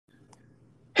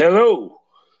Hello.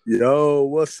 Yo,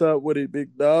 what's up with it,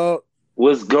 big dog?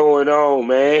 What's going on,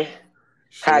 man?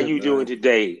 How Shit, you doing man.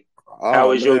 today? How Oh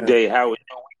was your man. day? How was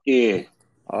your weekend?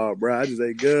 Oh, bro, I just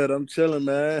ate good. I'm chilling,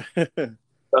 man.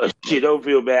 Shit, don't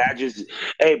feel bad.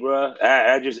 Hey, bro,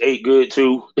 I just ate good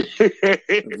too.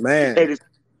 Man, And it's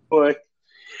boy,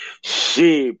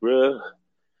 shit, bro.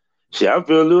 Shit, I'm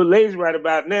feeling a little lazy right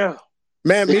about now.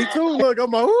 me too. Look, I'm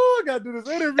like, I gotta do this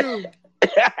interview.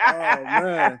 Oh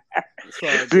man, it's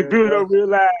all See, good, people bro. don't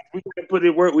realize we gotta put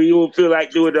in work. We don't feel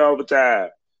like doing it all the time.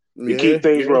 We Yeah, keep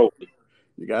things yeah. rolling.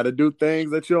 You gotta do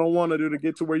things that you don't want to do to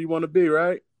get to where you want to be,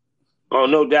 right? Oh,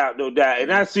 no doubt, no doubt. And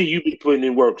Yeah. I see you be putting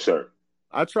in work, sir.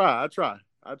 I try. Been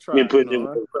You putting in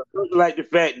know. work. I like the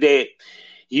fact that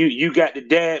you got the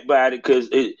dad body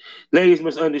because ladies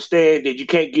must understand that you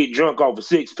can't get drunk off a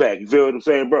 6 pack. You feel what I'm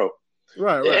saying, bro?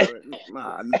 Right.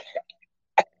 Nah,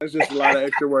 it's just a lot of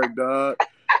extra work, dog.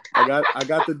 I got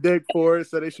the dick for it,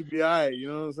 so they should be all right. You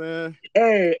know what I'm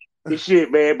Hey, the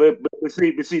shit, man. But see,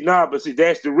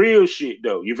 that's the real shit,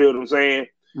 though. You feel what I'm saying?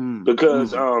 saying?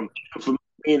 Because for me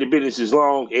in the business, as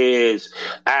long as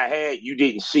I had, you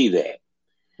didn't see that,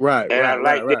 Right, and I right, right,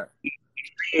 like that right.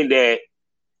 in that.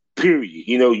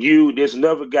 Period. There's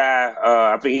another guy.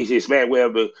 I think he's his Matt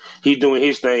Weber. He's doing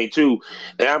his thing too,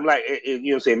 and I'm like, you know,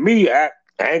 what I'm saying me, I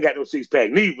ain't got no 6 pack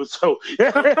neither. So,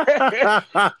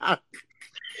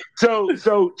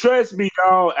 so trust me,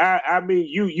 dog. I mean,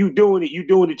 you doing it. You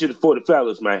doing it for the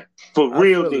fellas, man. For I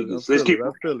real feel it. I niggas. Let's feel keep it. it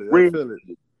I feel it. I real. feel it.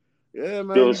 Yeah, You know what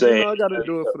man. I'm You saying? know, I got to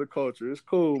do it for the culture. It's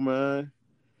cool, man.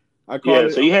 I call Yeah.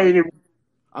 it. So you had any?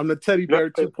 I'm the teddy No, bear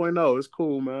 2.0. It's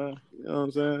cool, man. You know what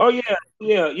I'm saying? oh yeah.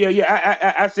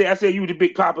 I said you the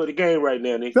big papa of the game right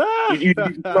now, nigga. You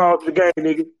the small of the game,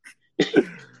 nigga.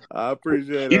 I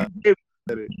appreciate You it.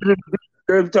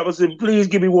 every time I said, please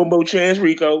give me one more chance,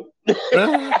 Rico.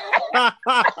 No,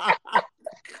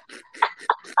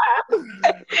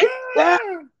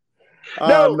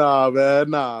 Nah, man.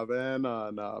 Nah, man.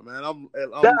 nah,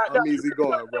 I'm easy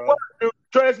going, bro. dude,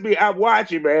 trust me, I'm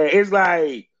watching, man. It's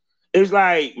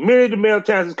like many of the male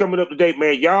talents is coming up to date,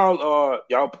 man. You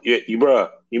bro,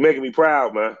 you making me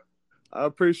proud, man. I Y'all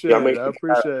appreciate it. making I me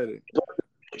proud. appreciate it.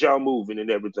 Y'all moving and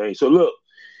everything. So look,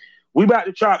 we about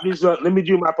to chop this up. Let me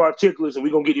do my particulars, and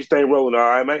we gonna get this thing rolling. All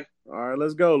right, man. All right,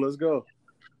 let's go. Let's go.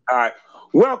 All right.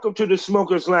 Welcome to the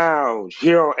Smokers Lounge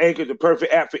here on Anchor, the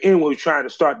perfect app for anyone who's trying to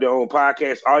start their own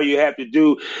podcast. All you have to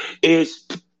do is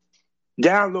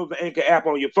download the Anchor app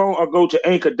on your phone or go to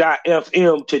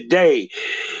anchor.fm today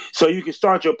so you can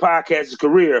start your podcasting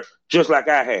career just like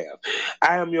I have.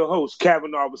 I am your host,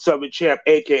 Kavanaugh the Southern Champ,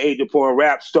 aka the Porn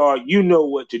Rap Star. You know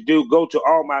what to do. Go to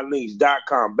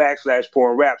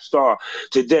allmylinks.com/porn rap star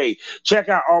today. Check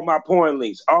out all my porn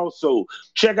links. Also,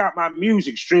 check out my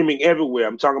music streaming everywhere.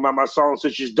 I'm talking about my songs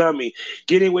such as Dummy,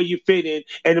 Get In Where You Fit In,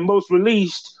 and the most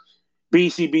released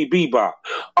BCB Bebop.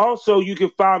 Also, you can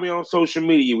follow me on social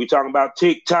media. We're talking about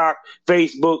TikTok,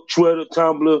 Facebook, Twitter,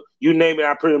 Tumblr, you name it,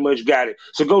 I pretty much got it.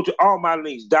 So go to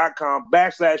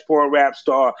allmylinks.com/porn rap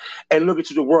star and look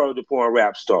into the world of the porn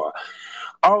rap star.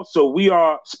 Also, we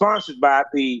are sponsored by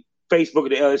the Facebook of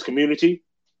the LS community.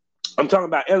 I'm talking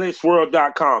about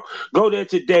lsworld.com. Go there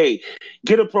today.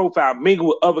 Get a profile. Mingle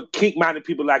with other kink-minded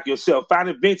people like yourself. Find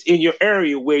events in your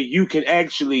area where you can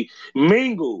actually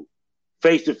mingle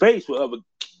face to face with other,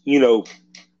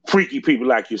 freaky people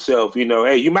like yourself.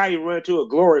 Hey, you might even run into a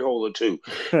glory hole or two.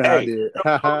 I Hey, did.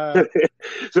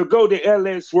 so go to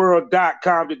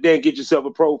lsworld.com today and get yourself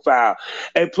a profile.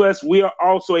 And plus, we are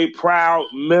also a proud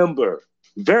member,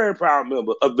 very proud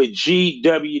member of the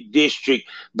GW District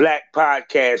Black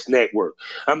Podcast Network.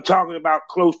 I'm talking about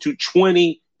close to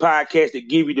 20 podcasts that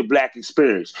give you the Black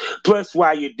experience. Plus,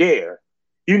 while you're there,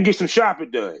 you can get some shopping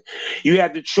done. You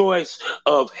have the choice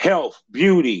of health,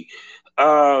 beauty,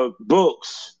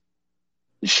 books,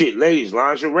 shit, ladies,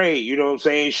 lingerie, you know what I'm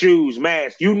saying? Shoes,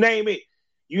 masks, you name it.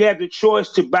 You have the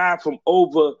choice to buy from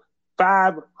over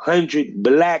 500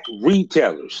 Black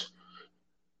retailers.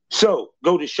 So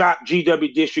go to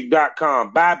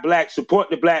shopgwdistrict.com. Buy Black, support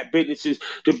the Black businesses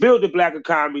to build the Black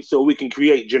economy so we can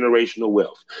create generational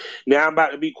wealth. Now I'm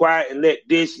about to be quiet and let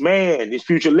this man, this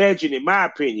future legend, in my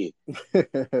opinion,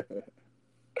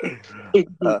 introduce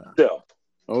himself.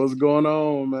 What's going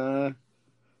on, man?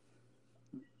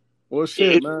 Well,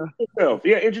 shit, man.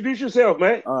 Introduce yourself,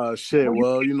 man. Shit.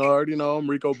 Well, already know I'm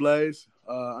Rico Blaze,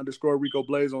 _Rico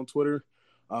Blaze on Twitter.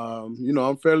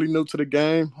 I'm fairly new to the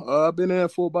game. I've been in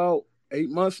for about 8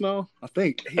 months now. I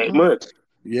think 8 months.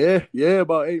 Yeah,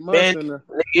 about 8 months. Man,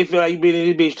 it feel like you been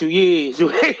in this bitch 2 years.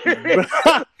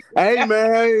 Hey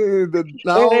man,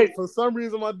 And for some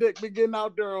reason my dick been getting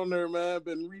out there on there, man.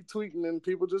 Been retweeting and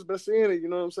people just been seeing it. You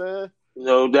know what I'm saying?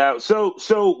 no doubt. So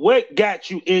what got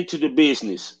you into the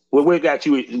business? What got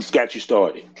you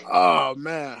started? Oh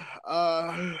man,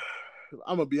 I'm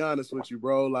gonna be honest with you,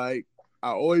 bro. Like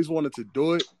I always wanted to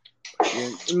do it.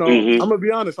 And, Hmm. I'm gonna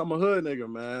be honest. I'm a hood nigga,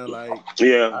 man. Like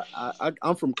Yeah.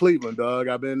 I'm from Cleveland, dog.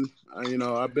 I've been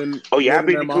Oh yeah, I've living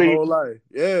been there to my Cleveland. whole life.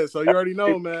 Yeah, so you already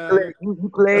know, man.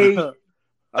 You played A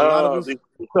lot of us,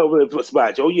 the cover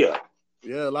spot. Oh yeah.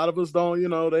 yeah, a lot of us don't,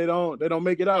 they don't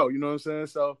make it out. You know what I'm saying?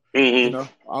 So, Hmm. I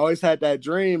always had that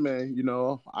dream, and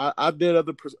I did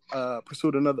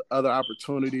pursued other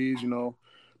opportunities.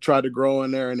 Tried to grow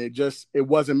in there, and it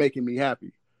wasn't making me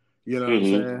happy. You know what I'm Hmm.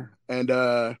 saying? And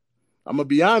I'm gonna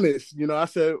be honest. I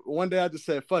said one day I just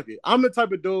said, "Fuck it." I'm the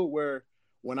type of dude where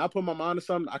when I put my mind to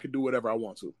something, I can do whatever I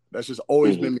want to. That's just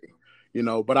always Hmm. been me.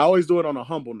 But I always do it on a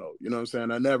humble note. You know what I'm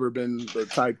saying? I've never been the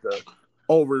type to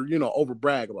over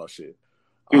brag about shit.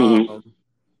 Hmm. Um,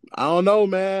 I don't know,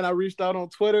 man. I reached out on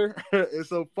Twitter. It's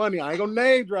so funny. I ain't gonna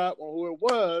name drop on who it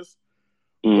was,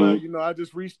 but Hmm. I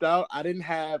just reached out. I didn't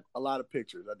have a lot of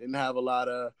pictures. I didn't have a lot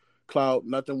of clout.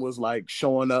 Nothing was like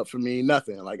showing up for me.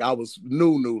 Nothing. Like I was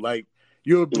new. Like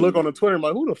you would look on the Twitter and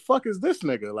like, who the fuck is this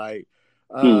nigga? Like,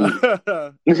 Hmm.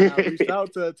 and I reached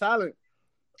out to a talent.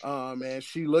 And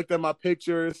she looked at my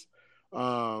pictures.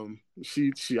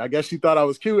 She I guess she thought I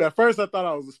was cute. At first, I thought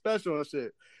I was a special and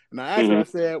shit. And I asked her, Hmm. I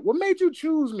said, "What made you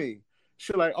choose me?"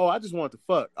 She like, "Oh, I just wanted to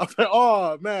fuck." I was like,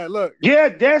 "Oh man, look." Yeah,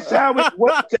 that's how it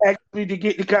works actually to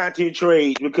get the content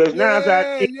trade because now it's out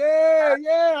Yeah, there. yeah,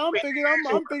 yeah. I'm thinking I'm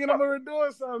gonna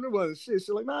doing something. It wasn't shit. She's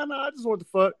like, nah, I just want to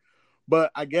fuck.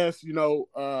 But I guess,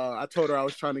 I told her I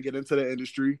was trying to get into the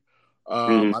industry.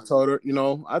 Hmm. I told her,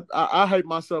 I hyped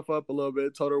myself up a little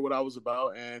bit, told her what I was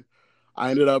about, and I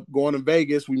ended up going to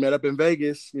Vegas. We met up in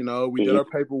Vegas, we did Hmm. our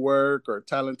paperwork, our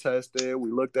talent tested,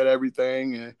 we looked at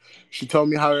everything, and she told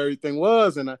me how everything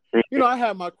was. And I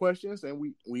had my questions, and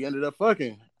we ended up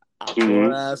fucking. I tore her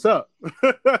Hmm. ass up.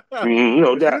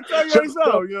 No She doubt. can tell you So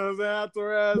herself, you know what I'm saying? I tore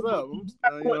her ass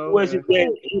up. was it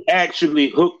that you actually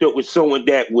hooked up with someone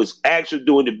that was actually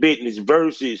doing the business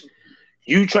versus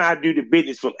you trying to do the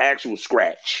business from actual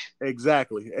scratch?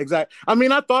 Exactly. I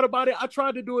mean, I thought about it. I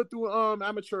tried to do it through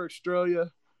Amateur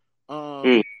Australia.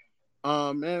 Mm.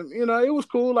 Um, and it was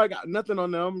cool. Like nothing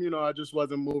on them. I just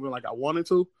wasn't moving like I wanted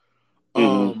to.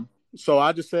 Hmm. So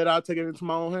I just said I'll take it into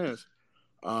my own hands.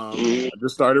 Hmm. I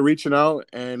just started reaching out,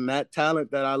 and that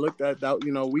talent that I looked at,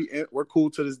 that we're cool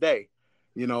to this day.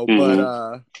 But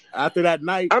Hmm. after that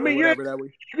night I or mean, whatever that we,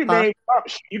 you can huh?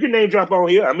 name drop on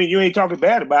here. I mean, you ain't talking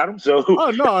bad about them, so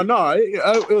Oh no,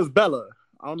 it was Bella.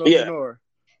 I don't know if you yeah. know her,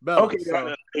 Bella. Okay,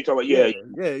 So you talking about yeah,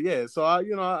 yeah. yeah. So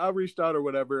I reached out or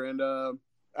whatever, and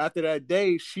after that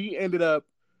day, she ended up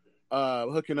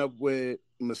hooking up with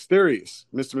Mr.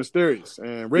 Mysterious,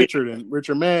 and Yeah.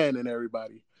 Richard Mann and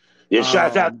everybody. Yeah,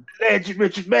 shouts out to Um, the legend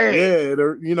Richard Man. yeah,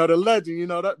 the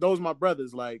legend. Those my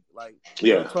brothers. Like real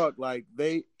Yeah. talk. Like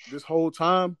this whole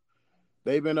time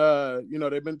they've been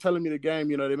they've been telling me the game.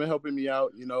 They've been helping me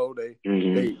out.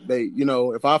 Hmm. They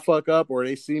if I fuck up or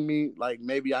they see me like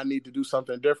maybe I need to do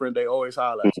something different, they always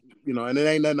holler at me. And it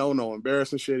ain't nothing no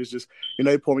embarrassing shit. It's just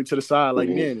they pull me to the side like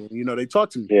Hmm. men, and they talk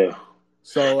to me. Yeah.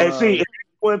 So And see,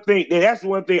 that's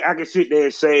one thing I can sit there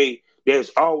and say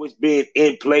there's always been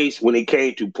in place when it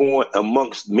came to porn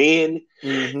amongst men.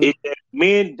 mm-hmm, Is that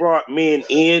men brought men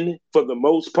in for the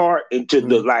most part into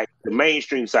the mm-hmm, like the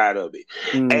mainstream side of it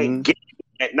and mm-hmm, get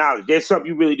that knowledge. That's something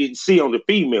you really didn't see on the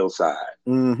female side.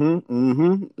 mm-hmm,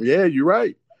 mm-hmm. Yeah, you're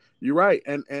right. You're right.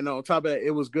 And on top of that,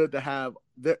 it was good to have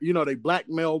they black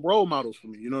male role models for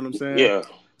me. You know what I'm saying? Yeah.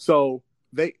 So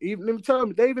they even tell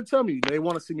me they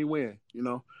want to see me win.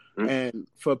 And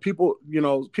for people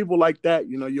like that,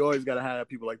 you always got to have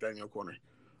people like that in your corner.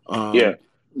 Yeah.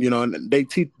 Um, and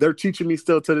they're teaching me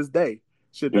still to this day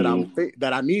shit that Hmm.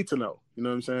 that I need to know. You know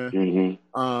what I'm saying?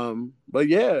 Hmm. But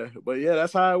yeah,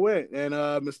 that's how it went.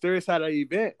 And Mysterious had an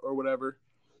event or whatever,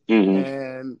 Hmm.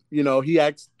 and he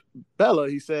asked Bella.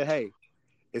 He said, "Hey,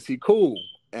 is he cool?"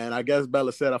 And I guess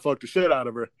Bella said, "I fucked the shit out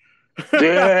of her."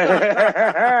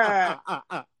 Yeah.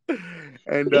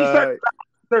 And He's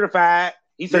certified.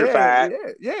 He's yeah, certified.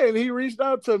 yeah, yeah. And he reached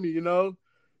out to me.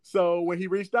 So when he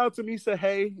reached out to me, he said,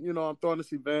 "Hey, I'm throwing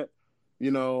this event.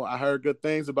 I heard good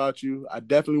things about you. I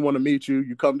definitely want to meet you.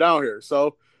 You come down here."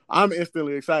 So I'm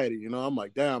instantly excited. I'm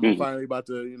like, damn, I'm Hmm. finally about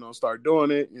to, start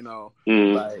doing it.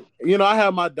 Hmm. Like, I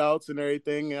have my doubts and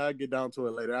everything. And I'll get down to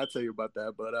it later. I'll tell you about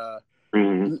that. But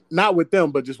Hmm. not with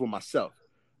them, but just with myself.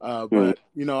 Hmm. But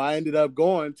I ended up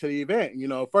going to the event.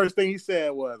 First thing he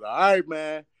said was, "All right,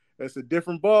 man, it's a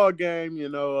different ball game, you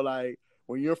know, like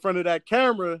when you're in front of that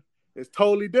camera, it's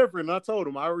totally different. And I told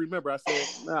him, I remember I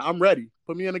said, nah, I'm ready.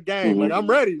 Put me in a game. Like I'm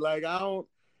ready. Like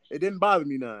it didn't bother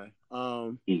me none.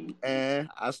 And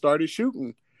I started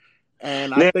shooting.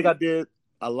 And I think I did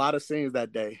a lot of scenes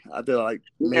that day. I did like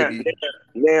maybe.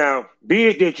 Now, be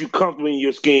it that you comfortable in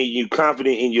your skin, you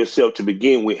confident in yourself to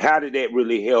begin with, how did that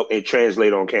really help and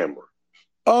translate on camera?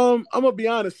 I'm gonna be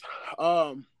honest.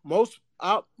 Most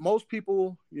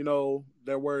people, you know,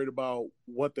 they're worried about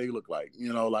what they look like.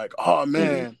 You know, like, oh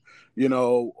man, you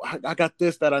know, I got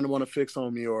this that I don't want to fix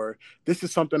on me, or this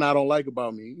is something I don't like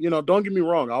about me. You know, don't get me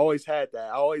wrong. I always had that.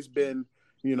 I always been,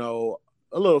 you know,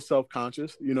 a little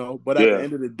self-conscious. You know, but at the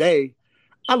end of the day,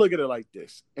 I look at it like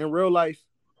this. In real life,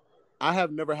 I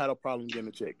have never had a problem getting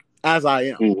a chick as I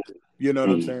am. You know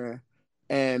what I'm saying?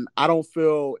 And I don't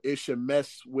feel it should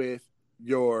mess with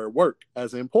your work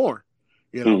as in porn,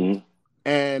 you know?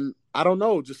 And I don't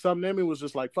know, just something in me was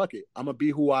just like, fuck it. I'm going to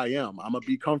be who I am. I'm going to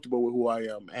be comfortable with who I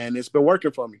am. And it's been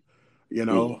working for me, you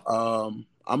know?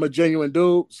 I'm a genuine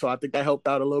dude, so I think that helped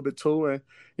out a little bit too. And,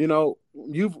 you know,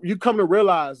 you come to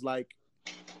realize, like,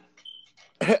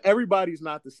 everybody's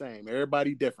not the same.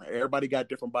 Everybody different. Everybody got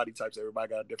different body types. Everybody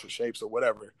got different shapes or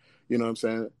whatever. You know what I'm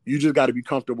saying? You just got to be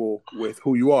comfortable with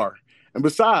who you are. And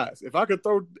besides, if I could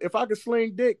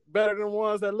sling dick better than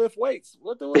ones that lift weights,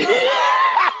 what the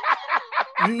hell?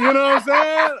 You know what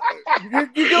I'm saying?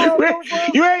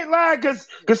 You ain't lying, because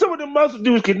some of the muscle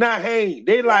dudes cannot hang.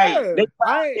 They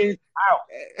they out.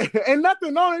 And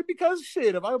nothing on it, because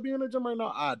shit, if I would be in the gym right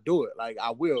now, I'd do it. Like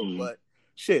I will, but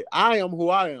shit, I am who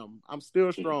I am. I'm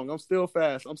still strong. I'm still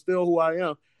fast. I'm still who I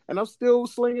am. And I'm still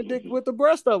slinging dick with the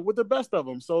best of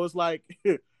them. So it's like,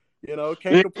 you know,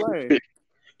 can't complain.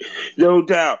 No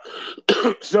doubt.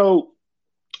 So,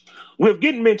 with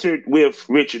getting mentored with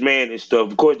Richard Mann and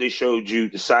stuff, of course, they showed you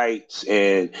the sites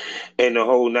and the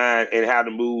whole nine and how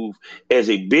to move as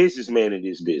a businessman in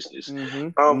this business.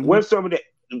 What's some of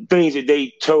the things that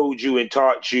they told you and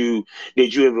taught you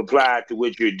that you have applied to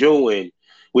what you're doing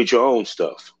with your own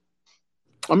stuff?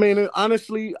 I mean,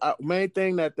 honestly, main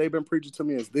thing that they've been preaching to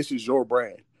me is this is your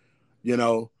brand. You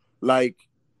know, like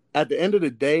at the end of the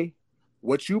day,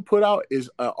 what you put out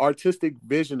is an artistic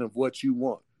vision of what you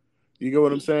want. You get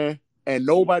what I'm saying? And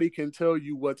nobody can tell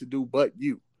you what to do but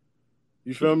you.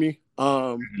 You feel me?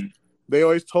 They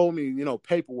always told me, you know,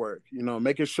 paperwork, you know,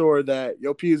 making sure that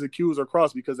your P's and Q's are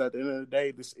crossed, because at the end of the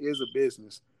day, this is a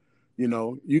business. You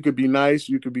know, you could be nice,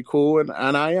 you could be cool, and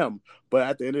I am. But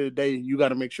at the end of the day, you got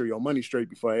to make sure your money's straight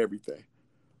before everything.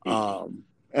 And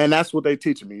that's what they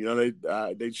teach me. You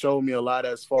know, they showed me a lot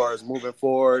as far as moving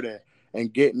forward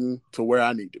and getting to where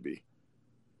I need to be.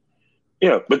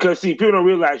 Yeah, because see, people don't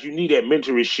realize you need that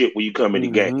mentorship when you come in the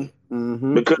game.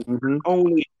 Because not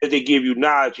only does it give you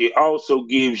knowledge, it also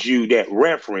gives you that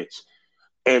reference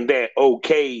and that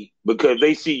okay, because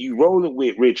they see you rolling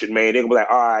with Richard, man, they're gonna be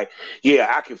like, all right,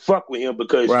 yeah, I can fuck with him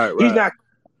because he's not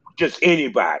just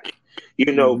anybody.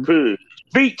 You know,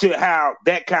 speak to how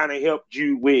that kind of helped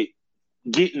you with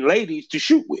getting ladies to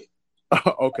shoot with.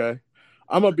 Okay.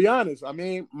 I'm gonna be honest. I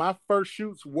mean, my first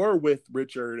shoots were with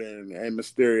Richard and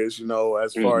Mysterious, you know,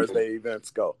 as far as the events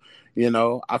go. You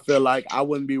know, I feel like I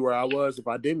wouldn't be where I was if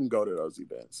I didn't go to those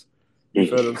events. You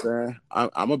feel what I'm saying? I'm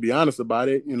gonna be honest about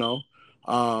it, you know.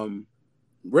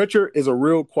 Richard is a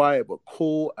real quiet but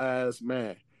cool ass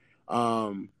man.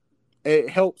 It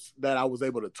helps that I was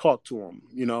able to talk to him.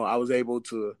 You know, I was able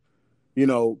to, you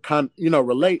know,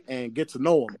 relate and get to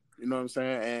know him. You know what I'm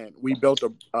saying? And we built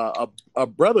a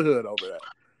brotherhood over that.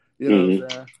 You know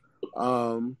what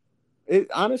I'm saying?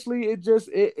 It honestly,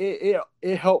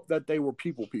 it helped that they were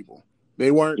people. They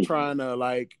weren't trying to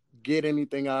like get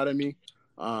anything out of me.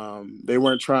 They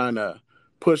weren't trying to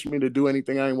push me to do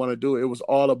anything I didn't want to do. It was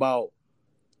all about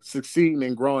succeeding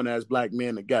and growing as black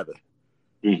men together.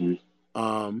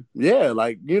 Yeah,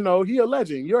 like, you know, he a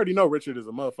legend. You already know Richard is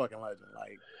a motherfucking legend.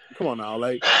 Like, come on now,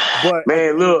 like, but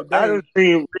man, look, I done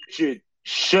seen Richard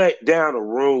shut down a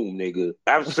room, nigga.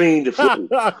 I've seen the food.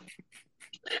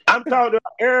 I'm talking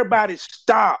about everybody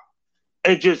stopped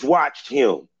and just watched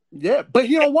him. Yeah, but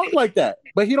he don't walk like that.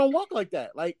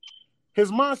 Like,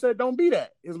 his mindset don't be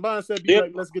that. His mindset be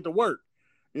like, let's get to work.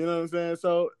 You know what I'm saying?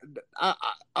 So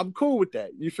I'm cool with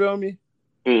that. You feel me?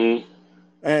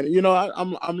 And you know,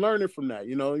 I'm learning from that.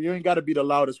 You know, you ain't got to be the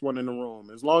loudest one in the room.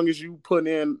 As long as you put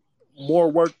in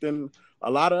more work than a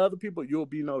lot of other people, you'll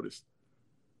be noticed.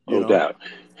 No doubt.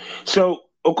 So,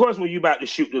 of course, when you about to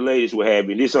shoot the ladies, what have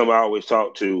you, this is something I always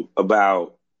talk to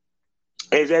about.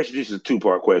 It's actually, this is a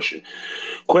two-part question.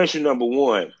 Question number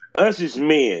one: us as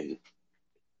men,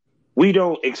 we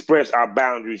don't express our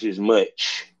boundaries as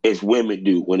much as women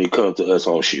do when it comes to us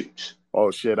on shoots.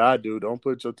 Oh shit, I do. Don't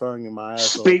put your tongue in my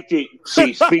asshole. Speak to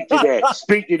that.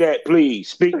 Speak to that, please.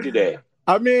 Speak to that.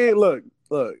 I mean, look.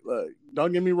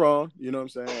 Don't get me wrong. You know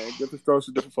what I'm saying? Different strokes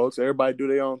for different folks. Everybody do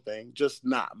their own thing. Just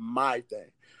not my thing.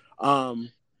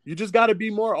 You just got to be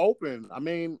more open. I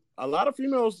mean, a lot of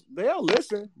females, they'll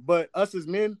listen, but us as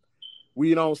men,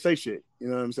 we don't say shit. You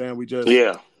know what I'm saying?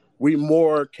 We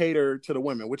more cater to the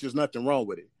women, which is nothing wrong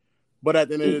with it. But at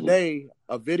the end of the day,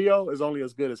 a video is only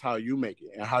as good as how you make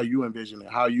it and how you envision it,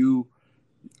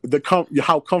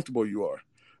 how comfortable you are.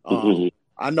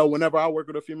 I know whenever I work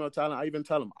with a female talent, I even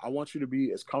tell them, I want you to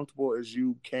be as comfortable as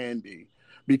you can be,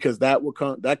 because that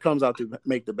comes out to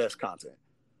make the best content.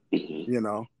 You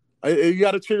know, you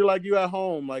got to treat her like you at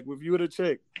home. Like if you with a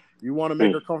chick, you want to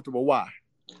make her comfortable. Why?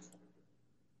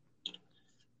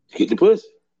 Get the pussy.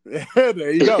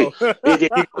 There you go.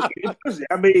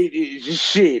 I mean,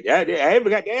 shit. I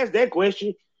haven't got to ask that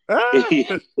question. But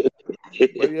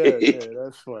yeah,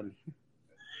 that's funny.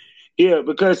 Yeah,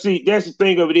 because see, that's the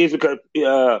thing of it is because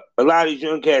a lot of these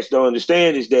young cats don't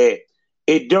understand is that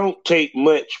it don't take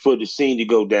much for the scene to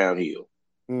go downhill.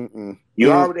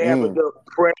 You already have enough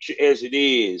pressure as it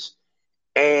is,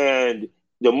 and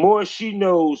the more she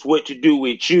knows what to do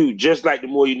with you, just like the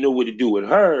more you know what to do with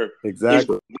her.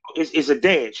 Exactly. It's a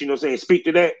dance. You know what I'm saying? Speak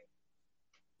to that.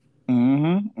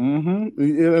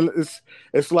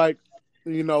 It's like,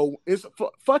 you know,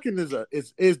 fucking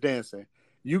is dancing.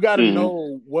 You got to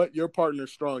know what your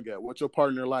partner's strong at, what your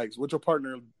partner likes, what your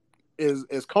partner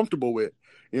is comfortable with.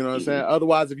 You know what I'm saying?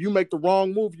 Otherwise, if you make the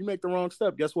wrong move, you make the wrong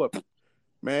step, guess what?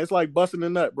 Man, it's like busting a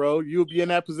nut, bro. You'll be in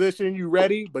that position, you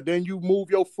ready, but then you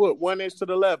move your foot 1 inch to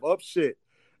the left. Up shit.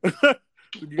 You got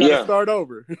to start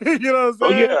over. You know what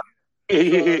I'm saying? Oh,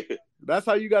 yeah. So, that's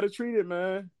how you got to treat it,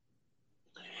 man.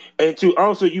 And to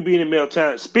also you being in male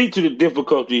talent, speak to the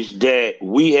difficulties that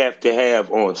we have to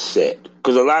have on set.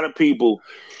 Because a lot of people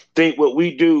think what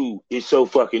we do is so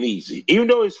fucking easy. Even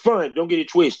though it's fun, don't get it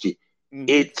twisted.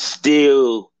 It's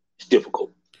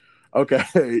difficult.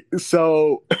 Okay,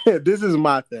 so this is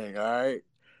my thing, all right?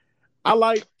 I'm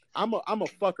a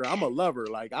fucker. I'm a lover.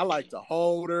 Like, I like to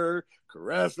hold her,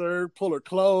 caress her, pull her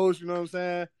close, you know what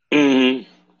I'm saying?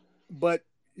 But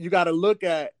you got to look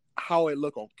at how it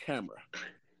look on camera.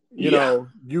 You know,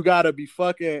 you got to be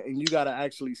fucking and you got to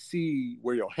actually see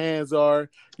where your hands are.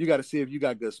 You got to see if you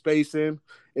got good spacing,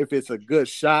 if it's a good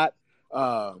shot.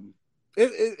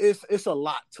 It's a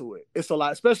lot to it. It's a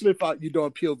lot, especially if you're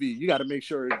doing POV. You got to make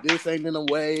sure this ain't in the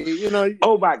way, you know.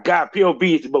 Oh my God,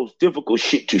 POV is the most difficult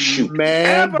shit to shoot.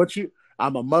 Man, ever. But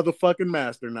I'm a motherfucking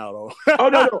master now, though. Oh,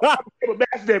 no. I'm a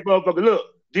master that motherfucker. Look,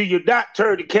 do you not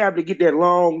turn the camera to get that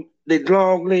long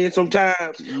lens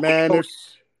sometimes?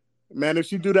 Man, if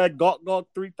she do that Gawk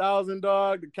 3000,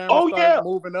 dog, the camera starts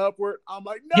moving upward. I'm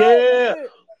like, no.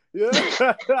 Yeah.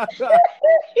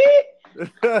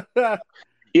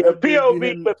 Yeah,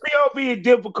 POV, but POV is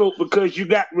difficult because you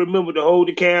got to remember to hold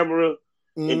the camera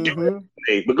and do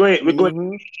everything. But go ahead.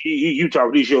 You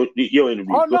talk. This your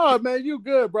interview. Oh no, man, you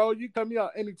good, bro. You come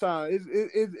out anytime.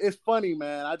 It's funny,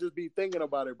 man. I just be thinking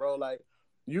about it, bro. Like,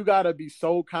 you gotta be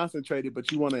so concentrated,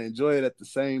 but you want to enjoy it at the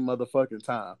same motherfucking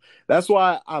time. That's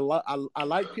why I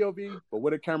like POV, but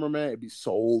with a cameraman, it'd be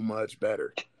so much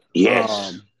better.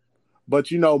 Yes. But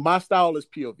you know, my style is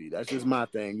POV. That's just my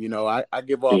thing. You know, I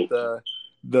give off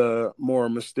the more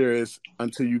mysterious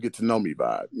until you get to know me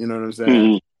vibe. You know what I'm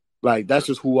saying? Like, that's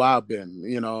just who I've been.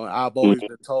 You know, I've always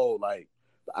been told, like,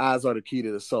 the eyes are the key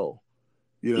to the soul.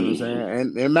 You know what I'm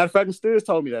saying? And matter of fact, Mysterious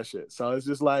told me that shit. So it's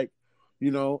just like,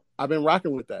 you know, I've been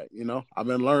rocking with that. You know, I've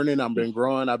been learning, I've been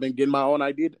growing, I've been getting my own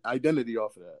identity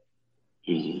off of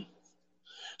that.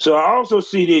 So I also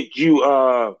see that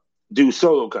you do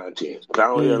solo content. I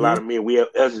don't hear a lot of men.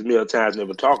 Us as male times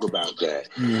never talk about that.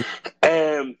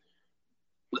 And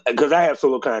because I have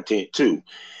solo content too.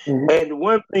 And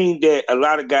one thing that a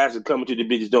lot of guys that come into the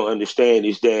business don't understand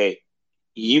is that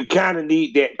you kind of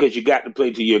need that because you got to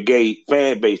play to your gay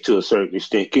fan base to a certain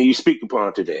extent. Can you speak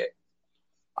upon to that?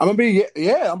 I'm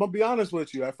gonna be honest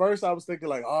with you. At first, I was thinking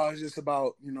like, oh, it's just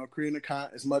about, you know, creating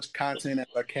as much content as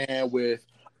I can with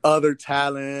other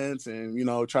talents and, you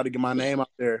know, try to get my name out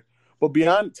there. But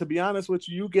to be honest with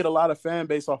you, you get a lot of fan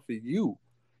base off of you.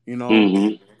 You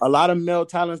know, a lot of male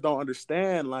talents don't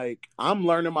understand. Like, I'm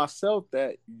learning myself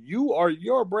that you are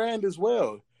your brand as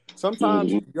well.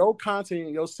 Sometimes your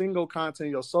content, your single content,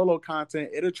 your solo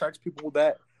content, it attracts people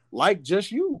that like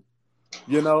just you.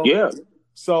 You know,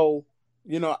 So,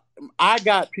 you know, I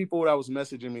got people that was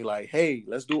messaging me like, hey,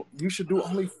 you should do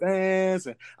OnlyFans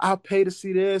and I'll pay to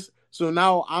see this. So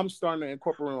now I'm starting to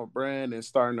incorporate my brand and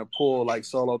starting to pull like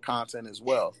solo content as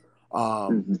well.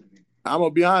 I'm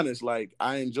gonna be honest, like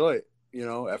I enjoy it. You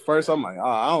know, at first I'm like, oh,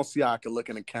 I don't see how I can look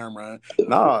in the camera.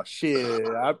 Nah, shit,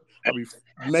 I be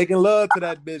making love to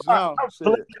that bitch now.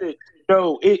 Shit.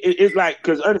 No, it's like,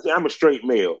 because honestly, I'm a straight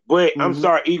male, but I'm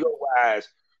sorry, ego wise,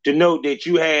 to know that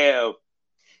you have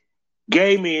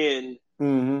gay men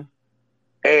and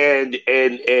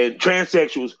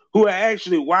transsexuals who are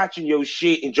actually watching your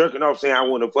shit and jerking off, saying, "I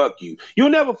want to fuck you." You'll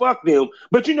never fuck them,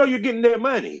 but you know you're getting their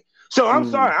money. So I'm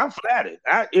sorry, I'm flattered.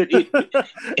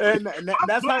 And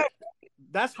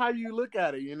that's how you look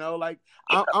at it, you know. Like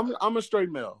I'm a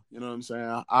straight male, you know what I'm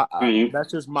saying. I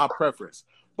that's just my preference.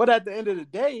 But at the end of the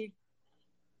day,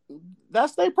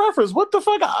 that's their preference. What the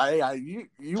fuck? You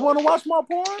want to watch my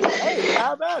porn? Hey,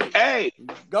 have at it. Hey,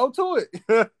 go to it.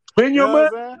 Spend your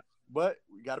money, but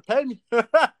you gotta pay me.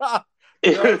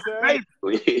 You know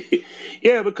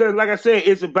yeah, because like I said,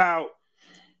 it's about,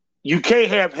 you can't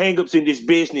have hangups in this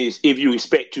business if you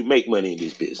expect to make money in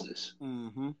this business.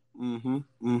 And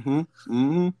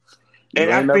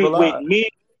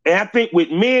I think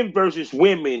with men versus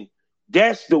women,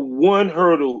 that's the one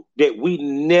hurdle that we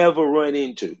never run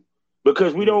into,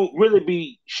 because we don't really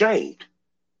be shamed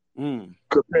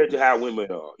compared to how women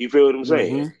are. You feel what I'm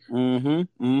saying?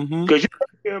 Because you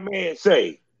hear a man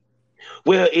say,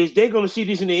 "Well, is they going to see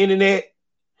this in the internet?"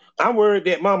 I'm worried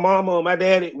that my mama or my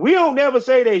daddy, we don't never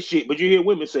say that shit, but you hear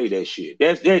women say that shit.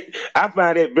 I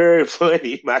find that very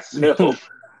funny myself.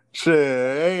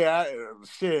 Shit,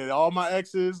 all my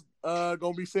exes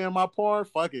gonna be seeing my porn.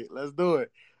 Fuck it, let's do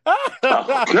it. Oh,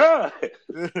 God.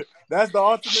 That's the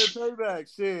ultimate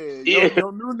payback. Shit,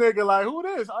 your new nigga, like, who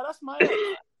this? Oh, that's my ex.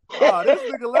 Oh, this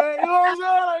nigga lame. You know what I'm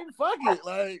saying? Like, fuck it.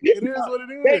 Like, it is what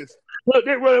it is. Look,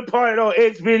 they running part on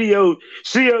X video.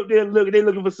 See up there looking. They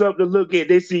looking for something to look at.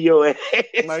 They see your ass.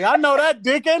 Like, I know that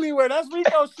dick anywhere. That's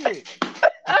Rico shit.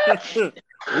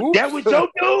 That was your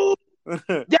dude.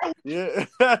 Yeah.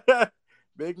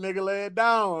 Big nigga lay it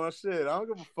down. Shit, I don't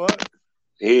give a fuck.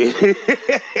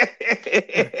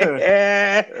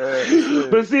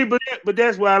 But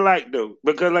that's what I like though,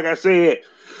 because like I said,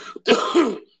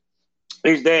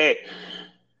 is that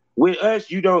with us,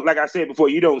 you don't, like I said before,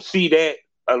 you don't see that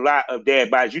a lot of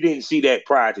dad bodies. You didn't see that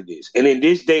prior to this, and in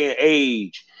this day and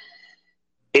age,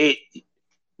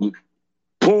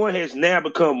 porn has now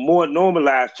become more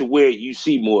normalized to where you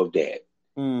see more of that.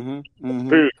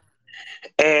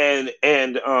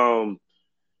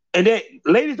 And that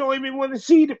ladies don't even want to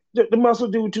see the muscle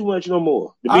dude too much no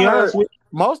more. To be honest with you,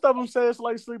 most of them say it's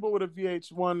like sleeping with a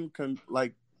VH1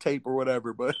 like tape or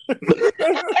whatever, but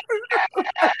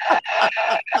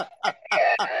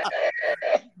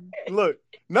look,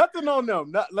 nothing on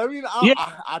them.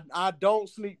 I don't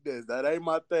sneak this. That ain't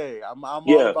my thing. I'm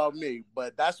all about me,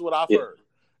 but that's what I've heard.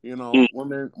 You know,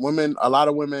 women, a lot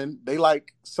of women, they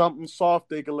like something soft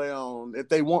they can lay on if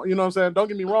they want. You know what I'm saying? Don't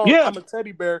get me wrong. I'm a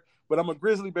teddy bear, but I'm a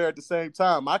grizzly bear at the same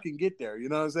time. I can get there. You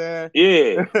know what I'm saying?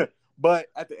 Yeah. But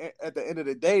at the end of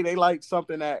the day, they like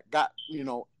something that got, you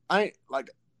know, I ain't like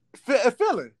a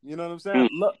feeling. You know what I'm saying?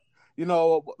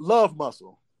 Love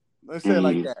muscle. Let's say it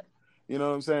like that. You know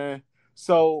what I'm saying?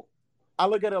 So I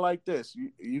look at it like this.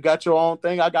 You got your own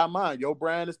thing. I got mine. Your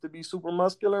brand is to be super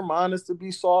muscular. Mine is to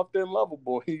be soft and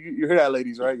lovable. You hear that,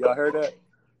 ladies, right? Y'all heard that?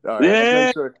 All right.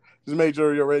 Yeah. Just make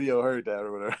sure your radio heard that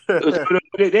or whatever.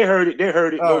 They heard it.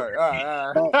 All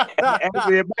right.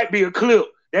 Actually, it might be a clip.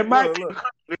 That might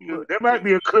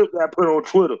be a clip that I put on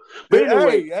Twitter. But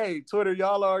anyway, hey, Twitter,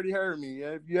 y'all already heard me.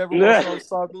 If you ever want some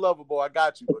soft and lovable, I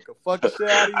got you. But the fucking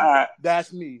shit out of you,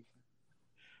 that's me.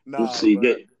 Nah, let's see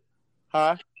that.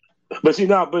 Huh? But see,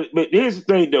 now, but here's the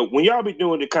thing though. When y'all be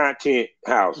doing the content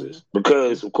houses,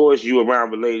 because of course you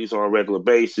around with ladies on a regular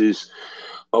basis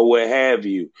or what have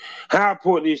you, how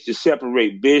important is to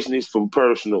separate business from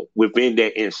personal within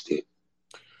that instant?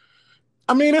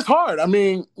 I mean, it's hard. I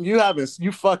mean, you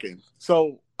fucking.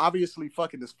 So obviously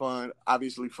fucking is fun.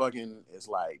 Obviously fucking is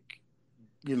like,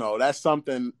 you know, that's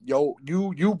something your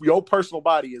personal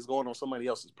body is going on somebody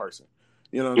else's person.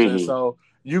 You know what I'm saying? So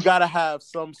you gotta have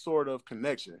some sort of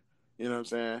connection. You know what I'm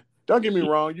saying? Don't get me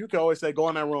wrong. You can always say, go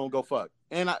in that room, go fuck.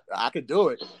 And I could do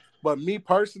it. But me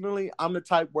personally, I'm the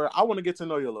type where I want to get to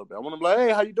know you a little bit. I want to be like,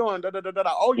 hey, how you doing?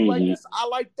 Oh, you like this? I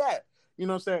like that. You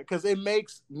know what I'm saying? Because it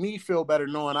makes me feel better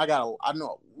knowing I know a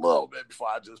little bit before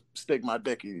I just stick my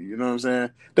dick in you. You know what I'm saying?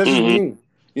 That's just me.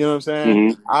 You know what I'm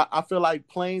saying? I feel like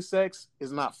plain sex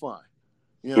is not fun.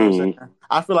 You know what I'm saying?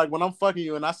 I feel like when I'm fucking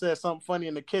you and I said something funny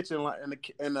in the kitchen, like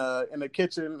in the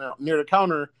kitchen near the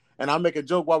counter, and I make a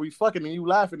joke while we fucking and you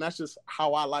laughing, that's just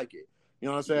how I like it. You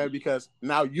know what I'm saying? Because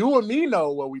now you and me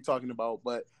know what we talking about,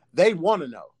 but they want to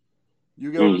know.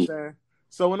 You get what I'm saying?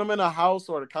 So when I'm in a house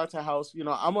or the content house, you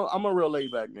know, I'm a real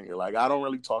laid back nigga. Like I don't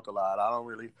really talk a lot. I don't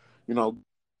really, you know,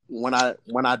 when I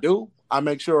do, I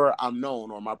make sure I'm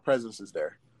known or my presence is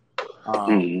there.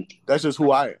 That's just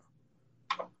who I am.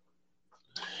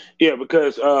 Yeah,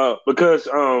 because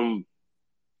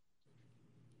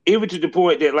even to the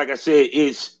point that, like I said,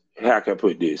 it's how can I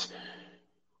put this?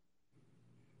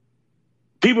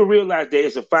 People realize that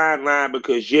it's a fine line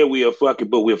because we are fucking,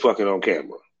 but we're fucking on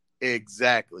camera.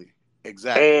 Exactly.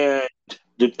 And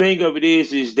the thing of it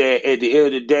is that at the end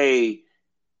of the day,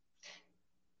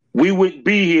 we wouldn't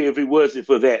be here if it wasn't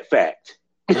for that fact.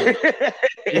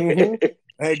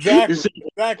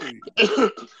 Exactly.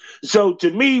 So to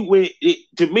me,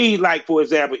 like for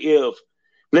example, if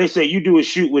let's say you do a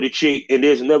shoot with a chick and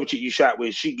there's another chick you shot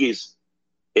with, she gets,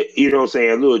 you know what I'm saying,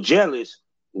 a little jealous.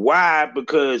 Why?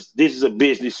 Because this is a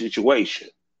business situation.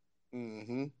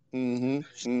 You know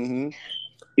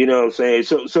what I'm saying?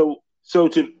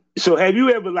 So have you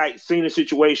ever like seen a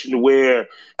situation where,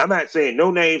 I'm not saying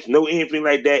no names, no anything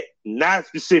like that, not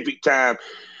specific time,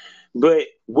 but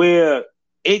where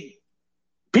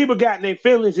people got in their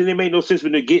feelings and it made no sense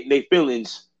when they're getting their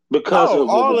feelings because of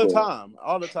all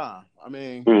the time. I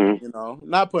mean, you know,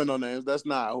 not putting no names. That's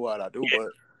not what I do, but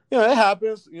you know, it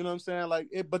happens. You know what I'm saying? Like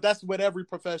it, but that's with every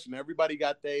profession. Everybody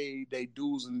got they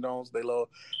do's and don'ts. They love.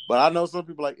 But I know some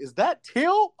people like, is that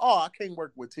teal? Oh, I can't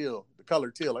work with teal. The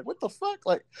color teal. Like what the fuck?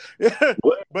 Like,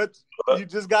 but you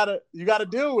just gotta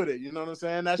deal with it. You know what I'm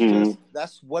saying? That's just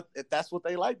if that's what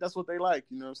they like. That's what they like.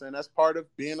 You know what I'm saying? That's part of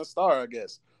being a star, I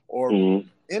guess. Or in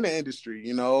the industry,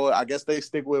 you know, I guess they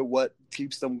stick with what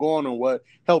keeps them going and what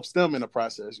helps them in the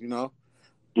process, you know.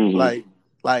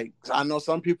 Like I know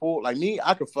some people like me,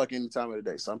 I could fuck any time of the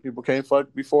day. Some people can't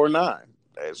fuck before 9.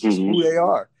 That's just who they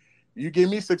are. You give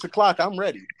me 6 o'clock, I'm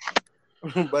ready.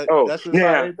 But that's just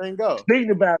how everything goes.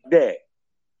 Thinking about that,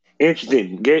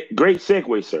 interesting, great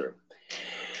segue, sir.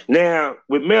 Now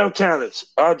with male talents,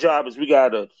 our job is we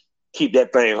gotta keep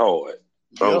that thing hard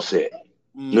on set.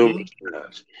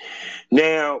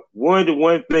 Now,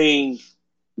 one thing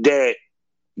that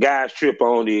guys trip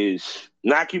on is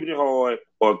not keeping it hard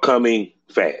or coming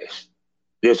fast.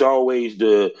 There's always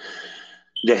the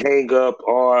hang up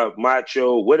or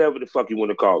macho, whatever the fuck you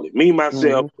want to call it. Me,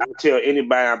 myself, I tell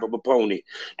anybody I'm a proponent,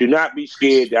 do not be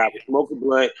scared to either smoke a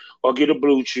blunt or get a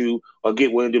blue chew or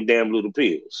get one of them damn little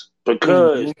pills.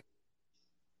 Because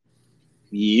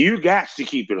you got to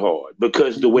keep it hard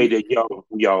because the way that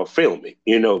y'all filming,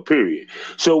 you know, period.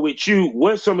 So with you,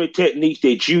 what's some of the techniques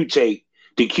that you take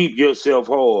to keep yourself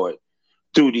hard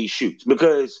through these shoots?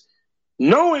 Because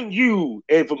knowing you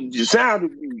and from the sound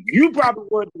of you, you probably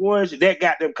were the ones that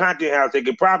got them content house that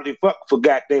could probably fuck for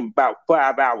goddamn about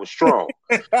 5 hours strong.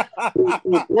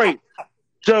 Great.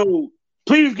 So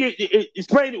please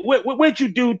explain what you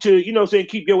do to, you know, say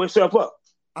keep yourself up.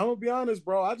 I'm gonna be honest,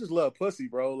 bro. I just love pussy,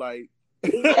 bro. Like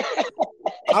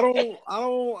I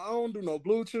don't do no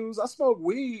blue chews. I smoke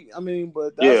weed. I mean,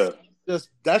 but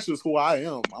that's just who I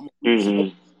am. I'm a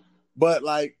smoker. But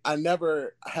like I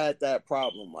never had that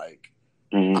problem. Like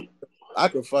I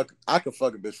could fuck a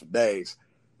bitch for days.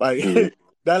 Like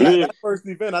that first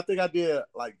event, I think I did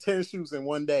like 10 shoots in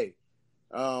one day.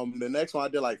 The next one I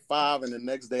did like 5, and the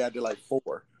next day I did like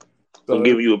 4. So, I'm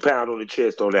giving you a pound on the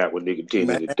chest on that one, nigga. 10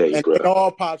 in the day, bro.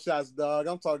 All pop shots, dog.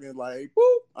 I'm talking like,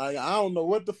 whoop. I don't know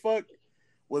what the fuck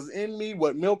was in me,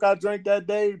 what milk I drank that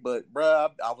day, but bro,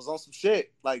 I was on some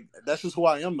shit. Like that's just who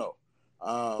I am, though.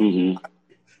 I'm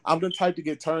the type to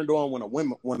get turned on when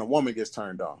a woman gets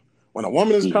turned on. When a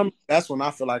woman is coming, that's when I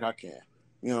feel like I can.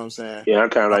 You know what I'm saying? Yeah, I'm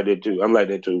kind of like that too. I'm like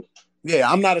that too. Yeah,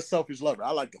 I'm not a selfish lover.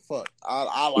 I like to fuck.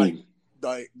 I like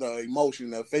the emotion,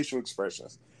 the facial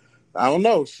expressions. I don't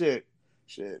know, shit.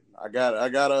 I got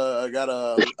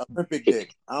a Olympic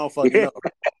dick. I don't fucking know.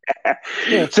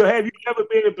 So have you ever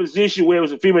been in a position where it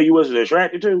was a female you wasn't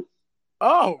attracted to?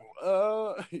 Oh,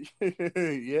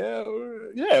 yeah,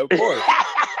 of course.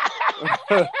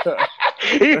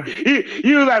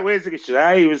 you was like, wait a second, should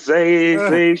I even say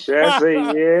anything? Should I say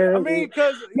yeah? I mean,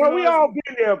 because we all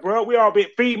been there, bro. We all been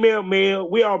female, male.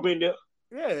 We all been there.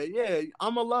 Yeah.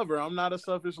 I'm a lover. I'm not a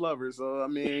selfish lover. So I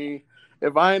mean,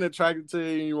 if I ain't attracted to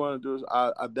you and you want to do it,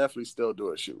 I definitely still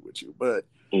do a shoot with you. But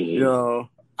you know,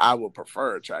 I would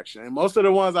prefer attraction. And most of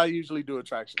the ones I usually do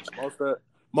attractions.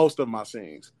 Most of my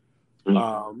scenes.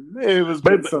 It was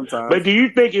good sometimes. But do you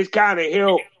think it's kind of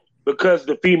helped because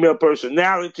the female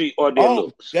personality or their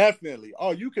looks? Definitely.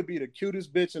 Oh, you could be the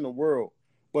cutest bitch in the world,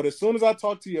 but as soon as I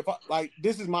talk to you,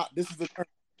 this is the term,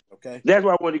 okay? That's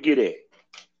what I want to get at.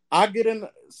 I get in.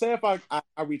 Say if I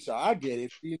reach out, I get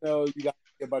it. You know, you got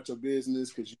about your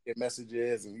business because you get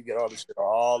messages and you get all this shit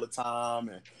all the time,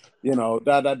 and you know,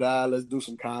 let's do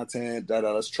some content,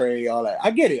 let's trade, all that.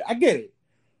 I get it,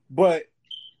 but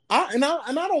I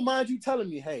don't mind you telling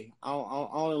me, hey, I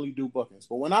only do bookings,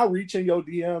 but when I reach in your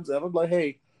DMs, and I'm like,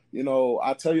 hey, you know,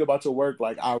 I tell you about your work,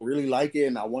 like I really like it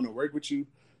and I want to work with you.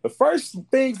 The first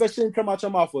things that shouldn't come out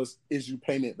your mouth is you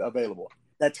payment available.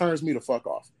 That turns me the fuck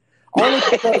off. Only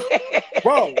because,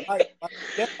 bro,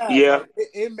 yeah, like,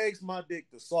 it makes my dick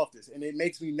the softest, and it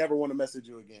makes me never want to message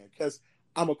you again because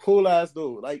I'm a cool ass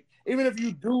dude. Like even if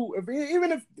you do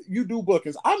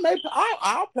bookings,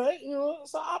 I'll pay. You know,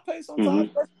 so I'll pay sometimes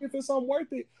if it's something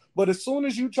worth it. But as soon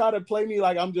as you try to play me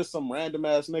like I'm just some random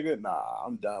ass nigga, nah,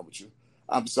 I'm done with you.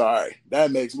 I'm sorry.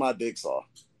 That makes my dick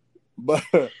soft. But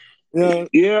you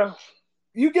get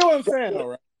what I'm saying, though,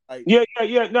 right? Like, yeah.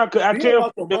 No, cause I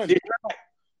tell you,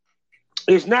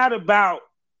 it's not about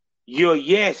your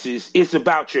yeses, it's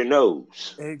about your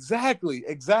no's. Exactly.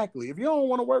 If you don't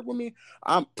want to work with me,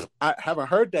 I haven't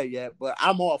heard that yet, but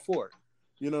I'm all for it.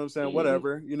 You know what I'm saying?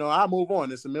 Whatever. You know, I move on.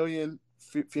 There's a million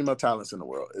female talents in the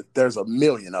world. There's a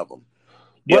million of them.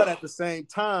 But at the same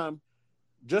time,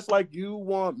 just like you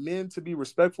want men to be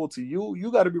respectful to you,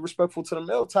 you got to be respectful to the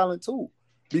male talent too.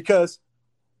 Because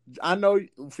I know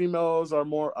females are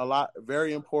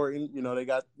very important. You know, they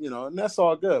got, you know, and that's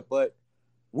all good. But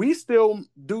we still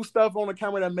do stuff on the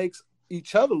camera that makes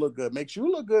each other look good, makes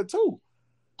you look good too.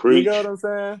 Preach. You know what I'm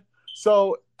saying?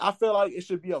 So I feel like it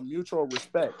should be a mutual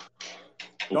respect.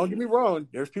 Don't get me wrong.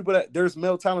 There's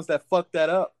male talents that fuck that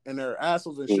up and they're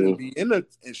assholes and shouldn't be in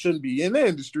the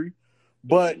industry.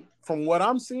 But from what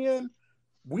I'm seeing,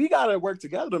 we gotta work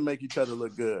together to make each other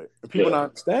look good. And people not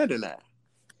understanding that.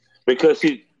 Because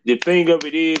the thing of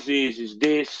it is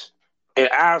this, and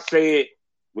I'll say it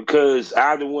because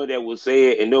I'm the one that will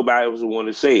say it and nobody else will want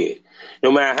to say it.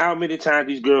 No matter how many times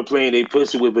these girls playing they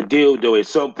pussy with a dildo, at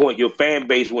some point your fan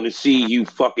base want to see you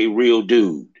fuck a real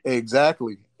dude.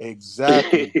 Exactly.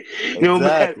 No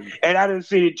matter, and I done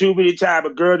seen it too many times. A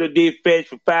girl that did fetch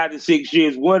for 5 to 6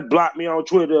 years, one blocked me on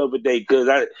Twitter the other day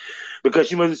because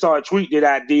she must have saw a tweet that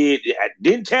I did. I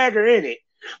didn't tag her in it,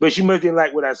 but she must didn't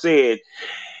like what I said.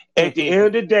 At the end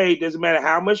of the day, doesn't matter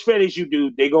how much fetish you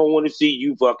do, they gonna want to see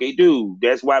you fuck a dude.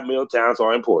 That's why male talents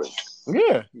are important.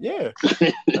 Yeah. You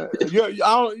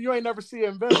ain't never see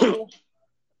Invincible,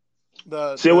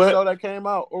 the show that came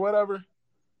out or whatever.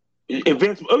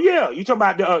 Invincible. Oh yeah, you talking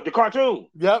about the cartoon?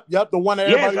 Yep. The one that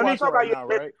everybody watching right now,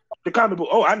 right? The comic book.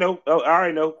 Oh, I know. Oh, I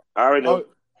already know.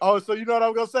 Oh, so you know what I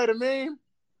was gonna say? The meme.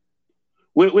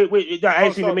 Wait. I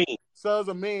ain't seen the meme. So it was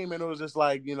a meme, and it was just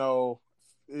like you know,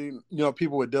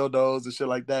 people with dildos and shit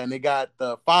like that, and they got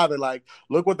the father like,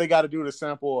 look what they got to do to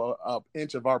sample a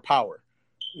inch of our power.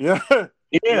 Yeah. Our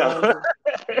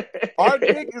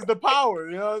dick is the power.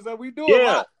 You know what I'm saying? We do a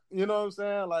lot. You know what I'm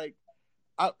saying? Like.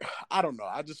 I don't know.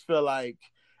 I just feel like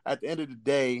at the end of the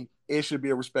day, it should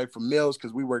be a respect for males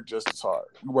because we work just as hard.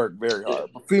 We work very hard.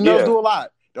 But females do a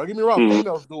lot. Don't get me wrong.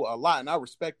 Females do a lot, and I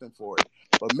respect them for it.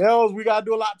 But males, we got to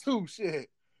do a lot too. Shit.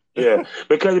 Yeah,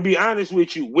 because to be honest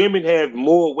with you, women have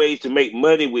more ways to make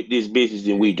money with this business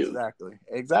than we do.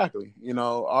 Exactly. You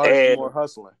know, ours is more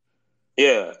hustling.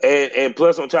 Yeah, and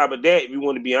plus on top of that, if you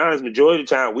want to be honest, majority of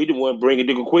the time, we the one bringing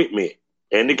the equipment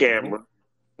and the camera.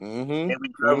 And we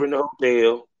covering the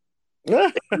hotel,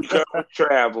 and we cover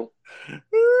travel,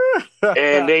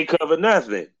 and they cover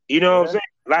nothing. You know what I'm saying?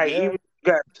 Like, even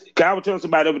I was telling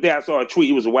somebody the other day, I saw a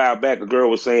tweet, it was a while back, a girl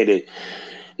was saying that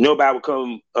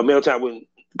a male time wouldn't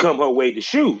come her way to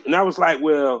shoot. And I was like,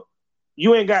 well,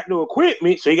 you ain't got no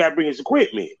equipment, so you got to bring his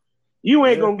equipment. You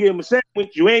ain't going to give him a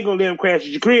sandwich, you ain't going to let him crash at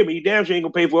your crib, and you damn sure ain't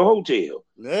going to pay for a hotel.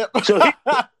 Yep. So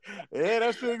that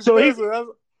shit expensive.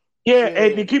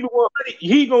 And to keep it 100,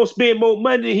 he gonna spend more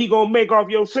money than he gonna make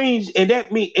off your scenes, and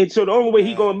so the only way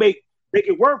he gonna make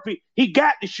it worth it, he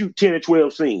got to shoot 10 or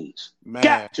 12 scenes.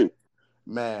 Got to.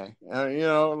 Man, you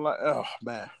know, like, oh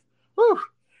man, whew.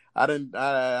 I didn't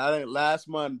last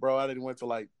month, bro. I went to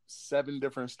like 7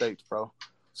 different states, bro.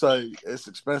 So it's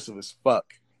expensive as fuck.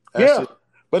 But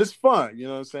it's fun. You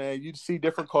know what I'm saying? You see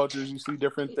different cultures, you see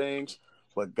different things.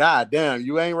 But goddamn,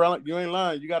 you ain't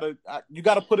lying. You gotta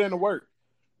put in the work.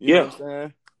 You know what I'm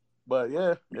saying? But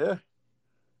yeah.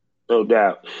 No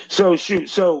doubt. So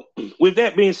with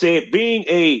that being said, being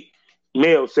a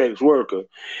male sex worker,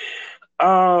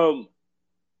 do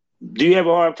you have a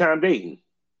hard time dating?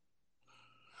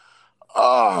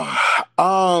 Nah.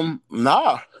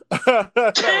 I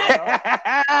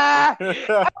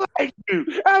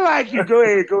like you. Go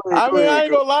ahead. I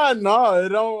ain't gonna lie. No, it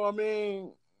don't. I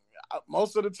mean,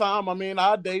 most of the time, I mean,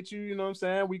 I date you. You know what I'm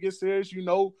saying? We get serious. You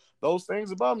know those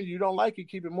things about me. You don't like it,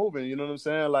 keep it moving. You know what I'm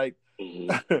saying? Like,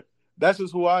 that's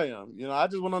just who I am. You know, I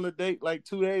just went on a date like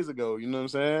 2 days ago. You know what I'm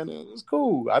saying? It was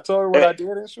cool. I told her what I did,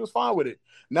 and she was fine with it.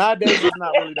 Nowadays, it's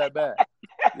not really that bad.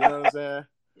 You know what I'm saying?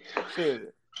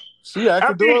 Shit. She had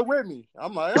to do it with me.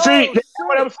 I'm like, see, that's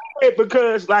what I'm saying,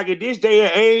 because like in this day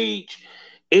and age,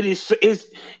 it's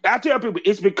I tell people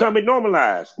it's becoming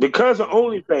normalized because of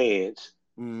OnlyFans.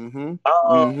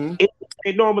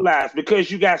 It's normalized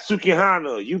because you got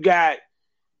Sukihana, you got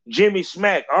Jimmy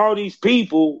Smack, all these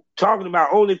people talking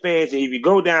about OnlyFans, and if you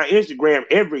go down Instagram,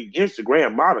 every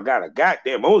Instagram model got a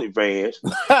goddamn OnlyFans.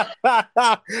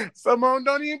 Some of them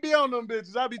don't even be on them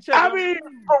bitches. I be checking. I mean,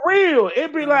 for real,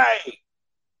 it be like,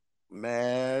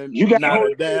 man, you got not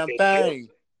a damn thing.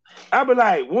 I be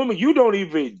like, woman, you don't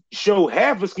even show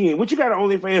half a skin. What you got an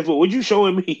OnlyFans for? What you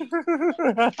showing me?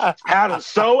 How to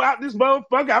sew out this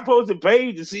motherfucker? I posted a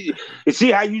page to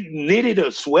see how you knitted a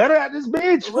sweater out this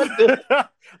bitch. What the?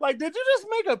 Like, did you just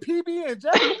make a PB and J?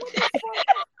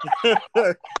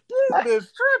 This bitch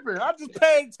tripping. I just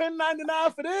paid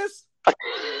 $10.99 for this.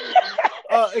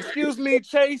 Excuse me,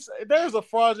 Chase. There's a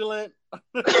fraudulent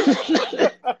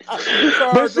charge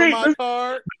on my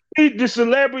card. The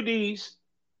celebrities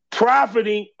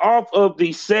profiting off of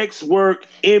the sex work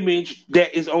image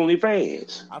that is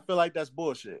OnlyFans. I feel like that's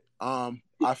bullshit. I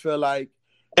feel like,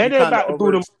 and they're about to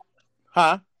boot them,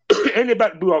 huh? And they're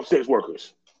about to boot off sex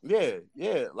workers. Yeah.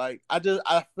 Like I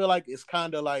feel like it's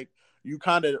kind of like you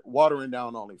kind of watering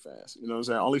down OnlyFans. You know what I'm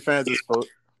saying? OnlyFans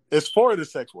is for the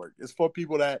sex work. It's for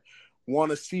people that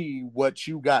want to see what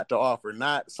you got to offer,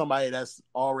 not somebody that's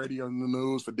already on the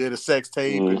news for did a sex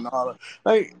tape and all that.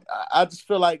 Like, I just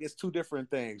feel like it's two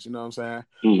different things. You know what I'm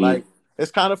saying? Like,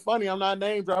 it's kind of funny. I'm not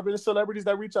name dropping the celebrities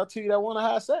that reach out to you that want to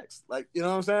have sex. Like, you know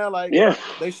what I'm saying? Like,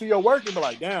 they see your work and be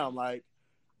like, damn, like,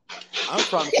 I'm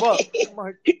trying to fuck. I'm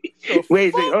like,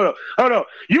 wait a second, hold on.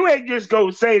 You ain't just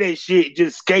gonna say that shit,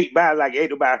 just skate by like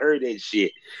ain't nobody heard that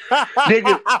shit.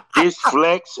 Nigga, this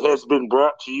flex has been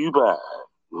brought to you by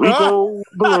Rico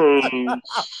Blaze.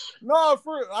 No,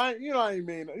 I ain't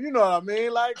mean. You know what I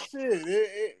mean? Like,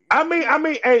 shit. I mean,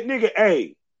 hey, nigga,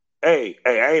 hey,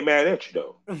 I ain't mad at you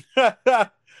though.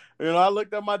 You know, I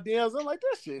looked at my DMs. I'm like,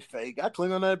 this shit fake. I click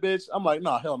on that bitch. I'm like,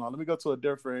 no, hell no. Let me go to a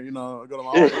different. Go to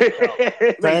my own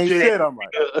account. Same shit. I'm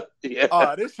like,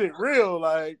 oh, this shit real.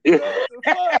 Like, what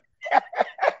the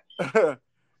fuck?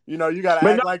 You gotta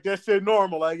act like that shit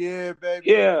normal. Like, yeah,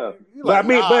 baby. Yeah, like,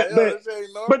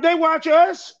 but they watch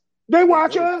us. They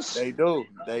watch us. They do.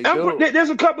 Do.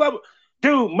 There's a couple of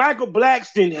dude. Michael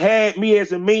Blackston had me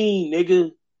as a meme,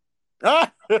 nigga.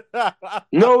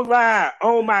 No lie,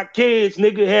 on my kids,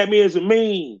 nigga had me as a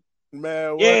meme.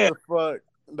 Man, what the fuck?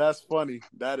 That's funny.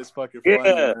 That is fucking funny,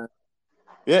 man.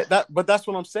 Yeah, but that's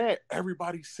what I'm saying.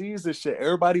 Everybody sees this shit.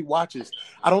 Everybody watches.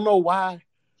 I don't know why.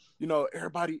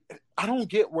 Everybody. I don't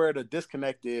get where the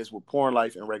disconnect is with porn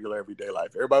life and regular everyday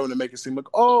life. Everybody want to make it seem like,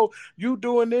 oh, you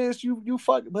doing this, you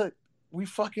fuck, but we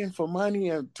fucking for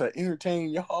money and to entertain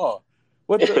y'all.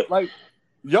 What the like?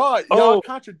 Y'all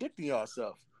contradicting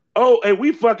yourself. Oh, and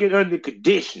we fucking under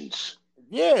conditions.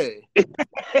 Yeah. We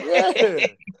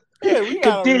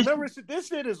gotta remember this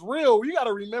shit is real. You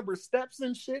gotta remember steps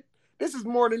and shit. This is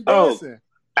more than dancing.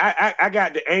 I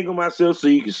got to angle myself so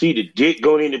you can see the dick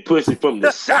going in the pussy from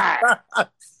the side.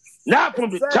 Not from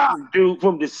the top, dude,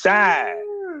 from the side.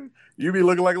 You be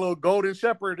looking like a little golden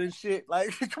shepherd and shit.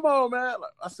 Like, come on, man.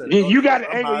 Like, I said, you got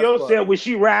to angle yourself when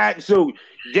she ride so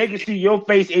they can see your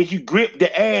face as you grip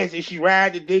the ass and she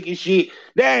ride the dick and shit.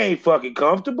 That ain't fucking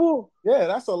comfortable. Yeah,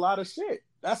 that's a lot of shit.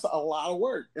 That's a lot of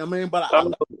work. I mean, but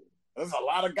that's a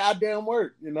lot of goddamn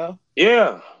work,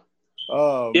 Yeah.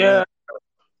 Oh, yeah. Man.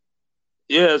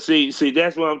 Yeah, see,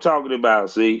 that's what I'm talking about.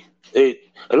 See, a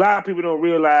lot of people don't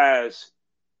realize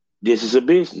this is a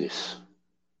business.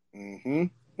 And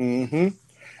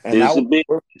it's a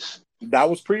business. That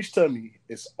was preached to me.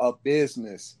 It's a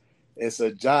business. It's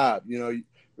a job. A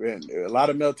lot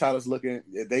of male talents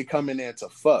they come in there to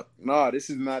fuck. No, this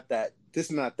is not that. This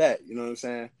is not that. You know what I'm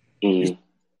saying?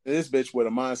 This bitch with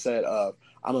a mindset of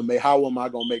how am I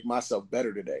gonna make myself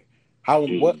better today?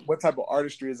 What type of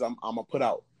artistry is I'm gonna put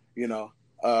out?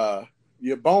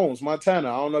 Your Bones,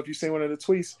 Montana. I don't know if you seen one of the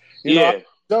tweets.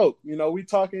 Dope. We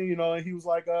talking. And he was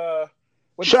like,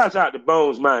 Shouts out to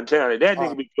Bones, Montana. That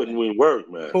nigga be putting in work,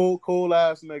 man. Cool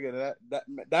ass nigga.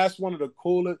 That's one of the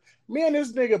coolest. Me and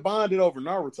this nigga bonded over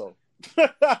Naruto.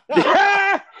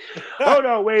 Hold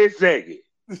on, wait a second.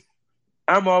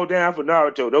 I'm all down for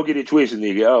Naruto. Don't get it twisted,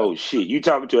 nigga. Oh shit, you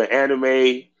talking to an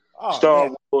anime,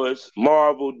 Star Wars,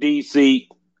 Marvel, DC?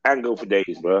 I can go for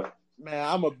days, bro. Man,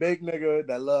 I'm a big nigga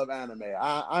that love anime.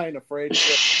 I ain't afraid to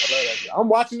say I love that shit. I'm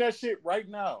watching that shit right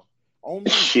now. On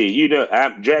me. Shit, you know,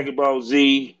 I'm Dragon Ball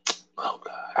Z. Oh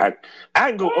God, I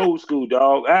can go old school,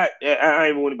 dog. I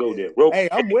ain't even want to go there. Hey,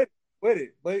 I'm with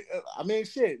it, but I mean,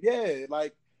 shit, yeah,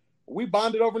 like we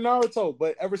bonded over Naruto,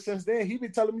 but ever since then, he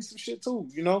been telling me some shit too.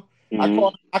 You know,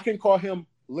 I can call him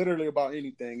literally about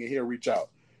anything, and he'll reach out.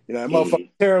 You know, that motherfucker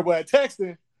terrible at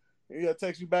texting. He'll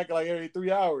text you back like every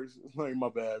 3 hours. Like, my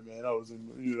bad, man. I was in,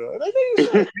 you know,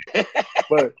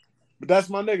 but that's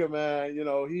my nigga, man. You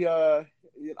know,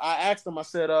 I asked him. I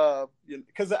said,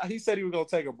 because he said he was gonna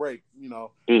take a break. You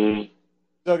know. I'm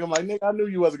like, nigga, I knew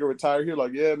you wasn't gonna retire. He was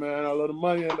like, yeah, man, I love the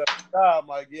money and the job. I'm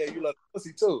like, yeah, you love the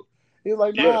pussy too. He was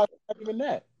like, nah, not even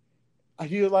that.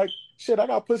 He was like, shit, I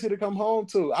got pussy to come home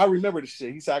to. I remember the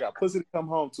shit. He said, I got pussy to come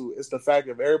home to. It's the fact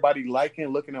of everybody liking,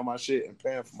 looking at my shit, and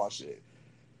paying for my shit.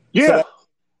 Yeah. So that,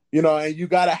 you know, and you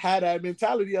gotta have that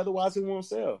mentality, otherwise it won't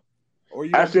sell.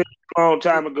 I said a long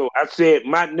time ago, I said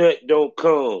my nut don't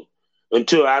come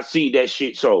until I see that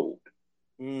shit sold.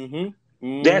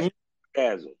 That's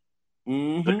orgasm.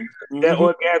 That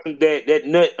orgasm, that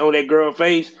nut on that girl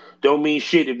face don't mean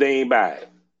shit if they ain't buy it.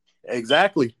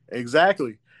 Exactly.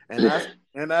 And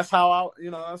that's how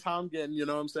that's how I'm getting, you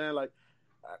know what I'm saying? Like,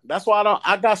 that's why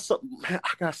I got so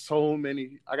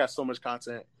much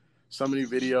content, so many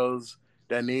videos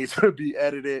that needs to be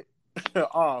edited.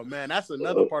 Oh man, that's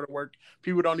another part of work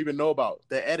people don't even know about,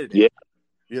 the editing. Yeah.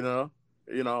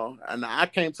 You know, and I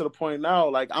came to the point now,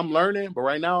 like, I'm learning, but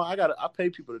right now I pay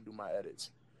people to do my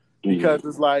edits because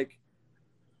it's like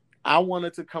I want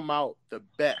it to come out the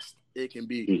best it can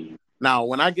be. Now,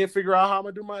 when I figure out how I'm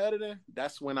gonna do my editing,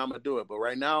 that's when I'm gonna do it. But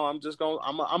right now, I'm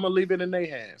gonna leave it in their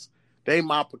hands. They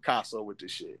my Picasso with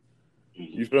this shit.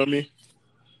 You feel me?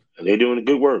 And they're doing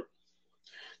good work.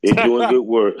 They're doing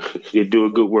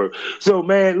good work. So,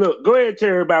 man, look, go ahead and tell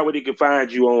everybody where they can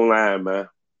find you online, man.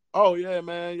 Oh yeah,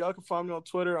 man. Y'all can find me on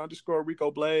Twitter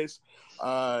 _Rico Blaze.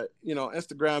 You know,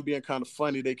 Instagram being kind of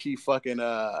funny. They keep fucking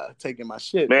taking my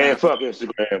shit. Man, fuck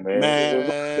Instagram, man.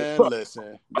 Man,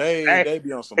 listen. They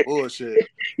be on some bullshit.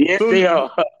 Yes, they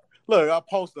are. Look, I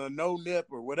post a no nip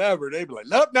or whatever. They be like,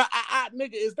 nope, no,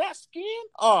 nigga, is that skin?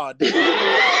 Oh, dude.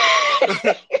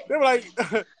 They were like,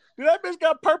 did that bitch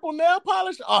got purple nail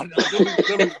polish? Oh no,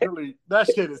 delete. That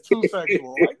shit is too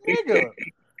sexual. Like, nigga.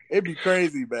 It'd be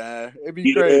crazy, man. It'd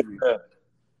be crazy. Yeah.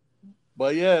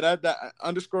 But yeah, that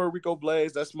 _Rico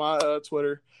Blaze, that's my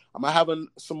Twitter. I'm having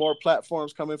some more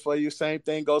platforms coming for you. Same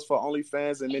thing goes for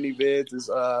OnlyFans and many vids is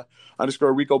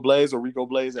 _Rico Blaze or Rico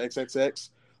Blaze XXX.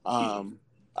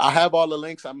 I have all the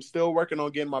links. I'm still working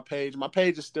on getting my page. My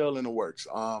page is still in the works.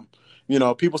 You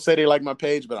know, people say they like my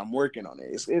page, but I'm working on it.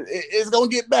 It's gonna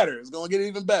get better. It's gonna get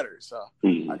even better. So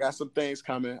I got some things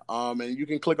coming. And you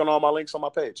can click on all my links on my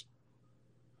page.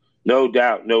 No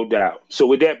doubt. So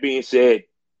with that being said,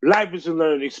 life is a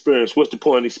learning experience. What's the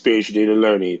point of experience? You didn't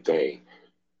learn anything.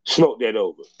 Smoke that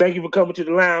over. Thank you for coming to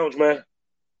the lounge, man.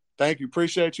 Thank you.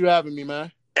 Appreciate you having me,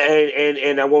 man.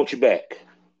 And I want you back.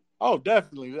 Oh,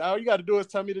 definitely. All you got to do is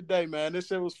tell me today, man. This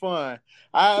shit was fun.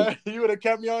 You would have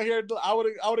kept me on here. I would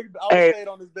have stayed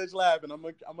on this bitch laughing. I'm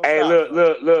hey, look.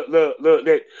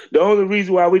 The only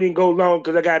reason why we didn't go long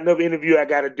because I got another interview I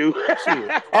got to do.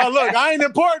 Oh, look, I ain't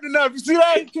important enough. You see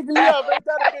that? Ain't kicking me up. Ain't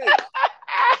that a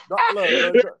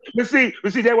bitch? Look. But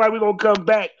see, that's why we're gonna come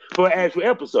back for an actual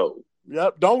episode.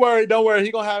 Yep. Don't worry.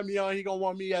 He gonna have me on. He gonna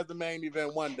want me as the main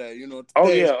event one day. You know. It's cool.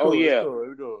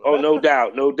 Oh, no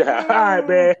doubt. All right,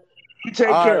 man. You take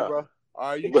care, bro. All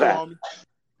right, you too, homie.